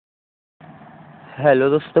Hello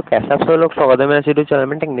दोस्तों, कैसे आप सब लोग? स्वागत है मेरे यूट्यूब चैनल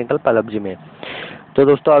में टेक्निकल पल्लबजी में। तो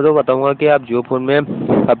दोस्तों आज मैं बताऊंगा कि आप जियो फोन में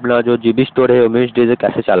अपना जो जीबी स्टोर है ओमी से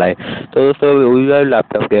कैसे चलाएं। तो दोस्तों वही वाले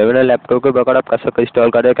लैपटॉप के मेरा लैपटॉप के बगैर आप कैसे इंस्टॉल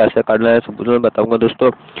करें, कैसे करना है, सब कुछ मैं बताऊंगा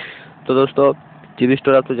दोस्तों। तो दोस्तों जीबी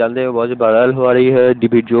स्टोर आप तो जानते हैं बहुत ही वायरल हो रही है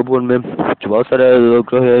जियो फोन में। बहुत सारे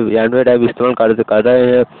लोग जो है एंड्रॉइड ऐप इस्तेमाल कर रहे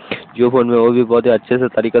हैं जियो फोन में, वो भी बहुत ही अच्छे से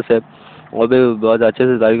तरीके से, वो भी बहुत अच्छे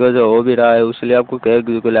से तरीके से हो भी रहा है। उसलिए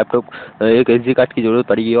आपको लैपटॉप एक एसडी कार्ड की जरूरत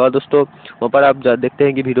पड़ेगी। और दोस्तों वहाँ पर आप देखते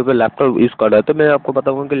हैं कि वीडियो पे लैपटॉप यूज़ कर रहा है, तो मैं आपको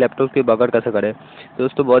बताऊंगा कि लैपटॉप के बगैर कैसे करें। तो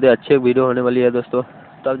दोस्तों बहुत ही अच्छी वीडियो होने वाली है दोस्तों।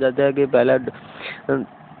 तो आप जानते हैं कि पहले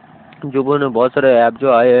जो वो बहुत सारे ऐप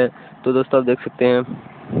जो आए हैं, तो दोस्तों आप देख सकते हैं।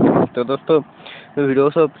 तो दोस्तों वीडियो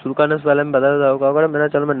से शुरू करने से पहले मैं बता देता हूँ, अगर मेरा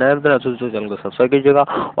चैनल में नया है तो चैनल को सब्सक्राइब कीजिएगा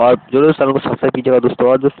और जरूर चैनल को सब्सक्राइब कीजिएगा दोस्तों।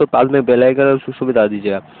 और दोस्तों पास में बेल आइकन उसको भी दबा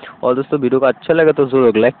दीजिएगा। और दोस्तों वीडियो को अच्छा लगे तो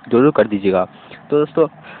जरूर लाइक जरूर कर दीजिएगा। तो दोस्तों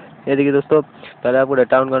ये देखिए दोस्तों, पहले आपको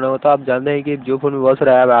डाटा ऑन करना होगा। तो आप जानते हैं कि जियो फोन में बहुत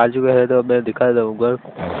सारे ऐप आ चुके हैं, तो मैं दिखा देता हूँ।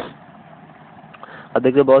 अब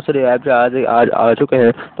देखिए बहुत सारे ऐप आ चुके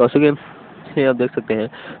हैं, तो ऐसे कि ये आप देख सकते हैं।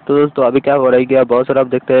 तो दोस्तों अभी क्या हो रहा है कि आप बहुत सारा आप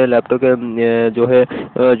देखते हैं लैपटॉप के जो है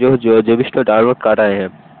जो भी स्टोर डाउनलोड कर रहे हैं।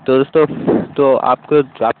 तो दोस्तों तो आपके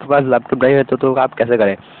पास लैपटॉप नहीं है तो आप कैसे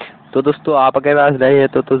करें? तो दोस्तों आपके पास नहीं है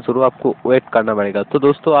तो जरूर आपको वेट करना पड़ेगा। तो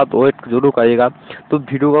दोस्तों आप वेट जरूर करिएगा। तो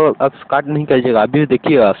वीडियो को आप स्टार्ट नहीं करिएगा, अभी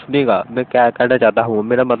देखिएगा, सुनिएगा मैं क्या कहना चाहता हूँ,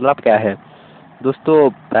 मेरा मतलब क्या है। दोस्तों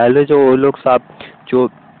पहले जो वो लोग साहब जो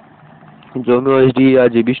एचडी या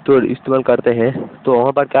जीबी स्टोर इस्तेमाल करते हैं, तो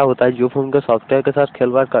वहाँ पर क्या होता है, जियो फोन के सॉफ्टवेयर के साथ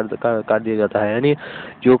खिलवाड़ कर दिया जाता है। यानी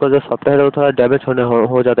जियो का जो सॉफ्टवेयर है वो थोड़ा डैमेज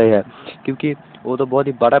हो जाता है, क्योंकि वो तो बहुत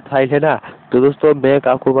ही बड़ा फाइल है ना। तो दोस्तों मैं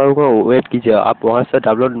आपको कहूँगा वेट कीजिए, आप वहाँ से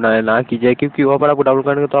डाउनलोड ना कीजिए, क्योंकि वहाँ पर आपको डाउनलोड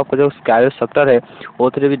करने तो आपका जो सॉफ्टवेयर है वो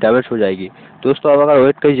थोड़ी भी डैमेज हो जाएगी। दोस्तों आप अगर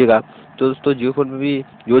वेट कीजिएगा तो दोस्तों जियो फोन में भी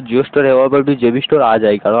जो जियो स्टोर है वहाँ पर भी जीबी स्टोर आ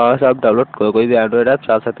जाएगा, और वहाँ से आप डाउनलोड कोई भी एंड्रॉइड ऐप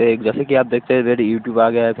चला सकते हैं। जैसे कि आप देखते हैं मेरे यूट्यूब आ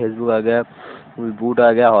गया है, फेसबुक आ गया, बूट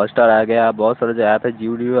आ गया, हॉटस्टार आ गया, बहुत सारे जो ऐप है,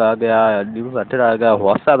 जियो आ गया, न्यूज़ अटर आ गया,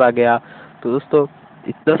 व्हाट्सएप आ गया। तो दोस्तों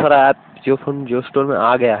इतना सारा ऐप जियो स्टोर में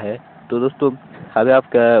आ गया है। तो दोस्तों अभी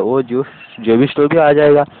आप वो जीबी स्टोर भी आ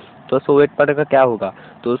जाएगा। तो दोस्तों वेट करने का क्या होगा?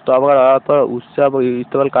 तो दोस्तों अगर आप उससे आप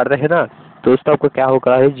इस्तेमाल कर रहे हैं ना, तो दोस्तों आपको क्या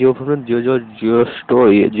होगा है, जियो फोन में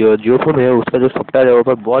जियो फोन है उसका जो सॉफ्टवेयर है वो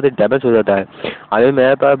पर बहुत ही डैमेज हो जाता है। अभी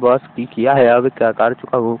मैं पर बहुत किया है, अभी क्या कर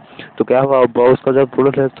चुका हूँ। तो क्या हुआ, उसका जब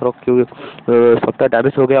पूरा थोड़ा सॉफ्टवेयर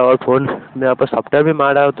डैमेज हो गया और फोन में आप सॉफ्टवेयर भी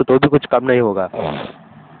मारा है तो भी कुछ काम नहीं होगा।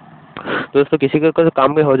 दोस्तों किसी का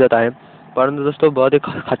काम भी हो जाता है, परंतु दोस्तों बहुत ही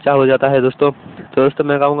खर्चा हो जाता है दोस्तों। तो दोस्तों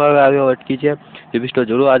मैं कहूँगा आगे वेट कीजिए, जीबी स्टोर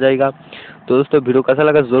जरूर आ जाएगा। तो दोस्तों वीडियो कैसा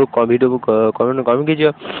लगा जरूर वीडियो को कमेंट कीजिए।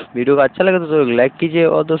 वीडियो को अच्छा लगे तो जरूर लाइक कीजिए,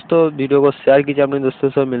 और दोस्तों वीडियो को शेयर कीजिए अपने दोस्तों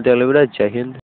से। मिलते हैं अगले वीडियो। जय हिंद।